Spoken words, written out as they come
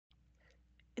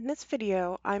In this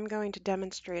video, I'm going to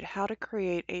demonstrate how to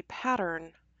create a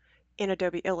pattern in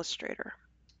Adobe Illustrator.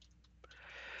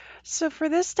 So for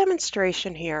this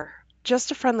demonstration here, just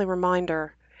a friendly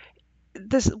reminder,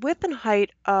 this width and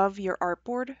height of your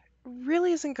artboard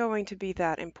really isn't going to be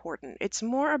that important. It's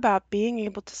more about being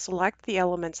able to select the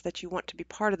elements that you want to be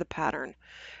part of the pattern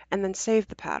and then save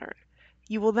the pattern.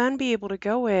 You will then be able to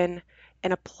go in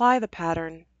and apply the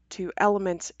pattern to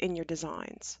elements in your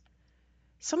designs.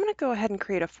 So I'm going to go ahead and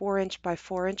create a 4" by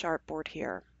 4" artboard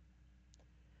here.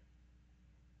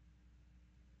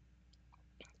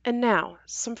 And now,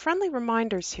 some friendly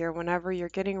reminders here whenever you're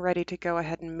getting ready to go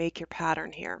ahead and make your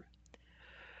pattern here.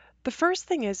 The first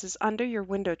thing is under your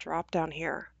window drop down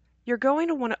here, you're going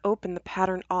to want to open the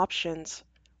Pattern Options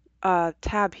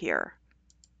tab here.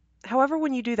 However,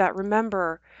 when you do that,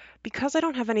 remember, because I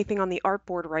don't have anything on the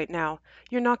artboard right now,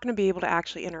 you're not going to be able to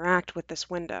actually interact with this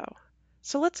window.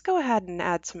 So let's go ahead and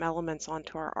add some elements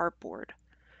onto our artboard.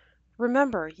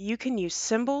 Remember, you can use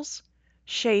symbols,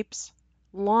 shapes,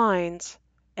 lines,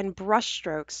 and brush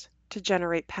strokes to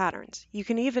generate patterns. You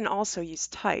can even also use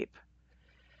type.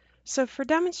 So for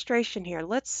demonstration here,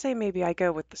 let's say maybe I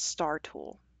go with the star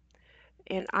tool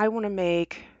and I want to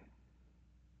make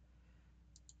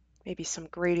maybe some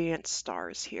gradient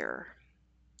stars here.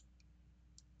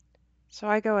 So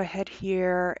I go ahead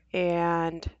here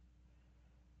and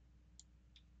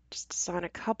just design a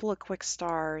couple of quick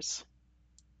stars.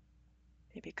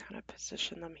 Maybe kind of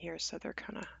position them here so they're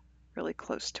kind of really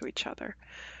close to each other.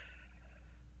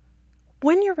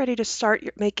 When you're ready to start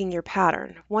making your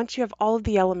pattern, once you have all of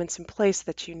the elements in place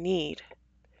that you need,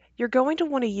 you're going to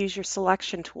want to use your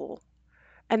selection tool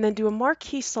and then do a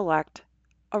marquee select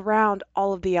around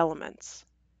all of the elements.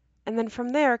 And then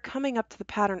from there, coming up to the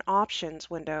Pattern Options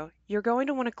window, you're going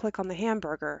to want to click on the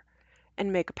hamburger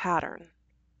and make a pattern.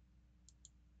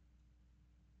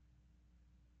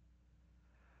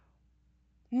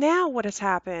 Now what has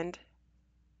happened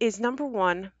is, number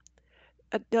one,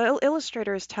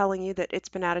 Illustrator is telling you that it's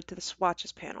been added to the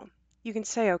swatches panel. You can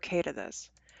say OK to this.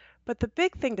 But the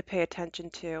big thing to pay attention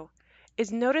to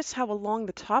is notice how along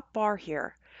the top bar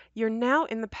here, you're now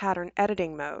in the pattern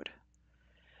editing mode.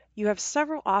 You have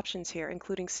several options here,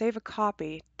 including save a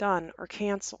copy, done, or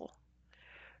cancel.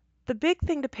 The big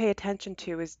thing to pay attention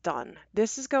to is done.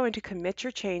 This is going to commit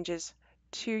your changes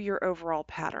to your overall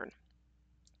pattern.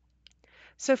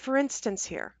 So for instance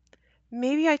here,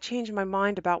 maybe I change my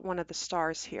mind about one of the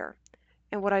stars here.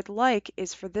 And what I'd like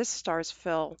is for this star's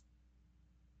fill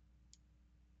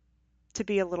to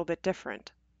be a little bit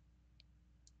different.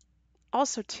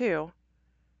 Also too,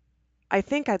 I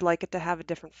think I'd like it to have a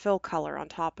different fill color on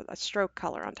top of a stroke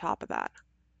color on top of that.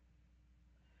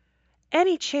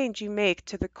 Any change you make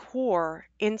to the core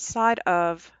inside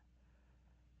of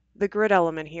the grid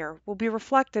element here will be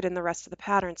reflected in the rest of the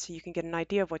pattern so you can get an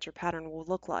idea of what your pattern will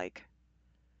look like.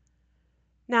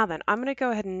 Now then, I'm going to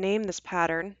go ahead and name this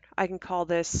pattern. I can call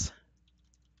this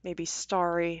maybe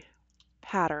Starry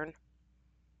Pattern.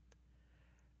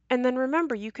 And then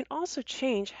remember, you can also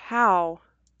change how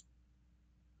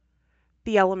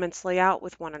the elements lay out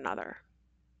with one another.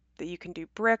 That you can do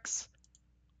bricks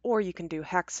or you can do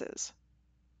hexes.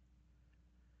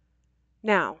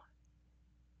 Now,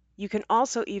 you can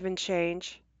also even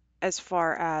change as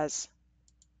far as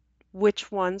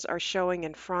which ones are showing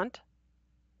in front,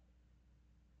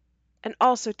 and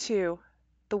also too,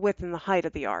 the width and the height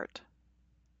of the art.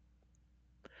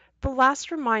 The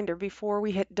last reminder before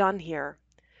we hit done here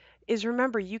is,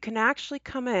 remember, you can actually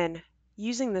come in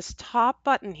using this top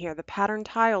button here, the pattern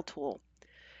tile tool,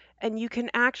 and you can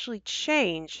actually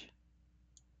change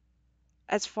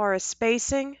as far as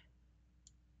spacing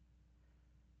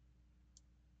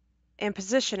and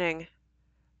positioning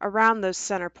around those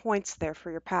center points there for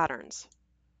your patterns.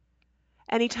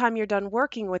 Anytime you're done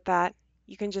working with that,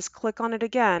 you can just click on it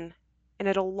again and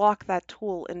it'll lock that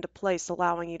tool into place,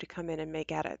 allowing you to come in and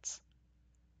make edits.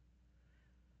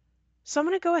 So I'm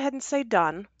going to go ahead and say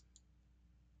done.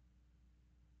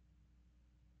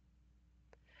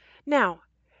 Now,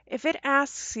 if it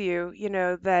asks you,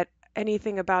 that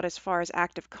anything about as far as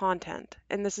active content,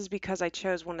 and this is because I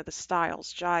chose one of the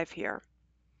styles, Jive here,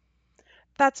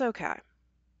 that's okay.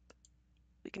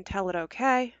 We can tell it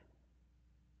okay.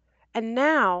 And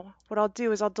now what I'll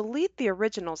do is I'll delete the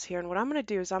originals here, and what I'm going to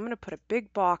do is I'm going to put a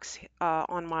big box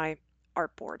on my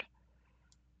artboard.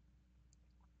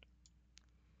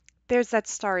 There's that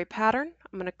starry pattern.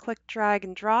 I'm going to click, drag,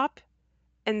 and drop,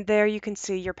 and there you can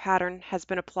see your pattern has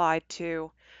been applied to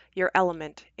your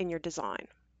element in your design.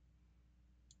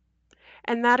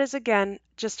 And that is, again,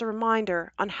 just a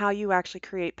reminder on how you actually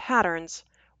create patterns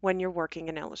when you're working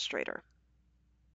in Illustrator.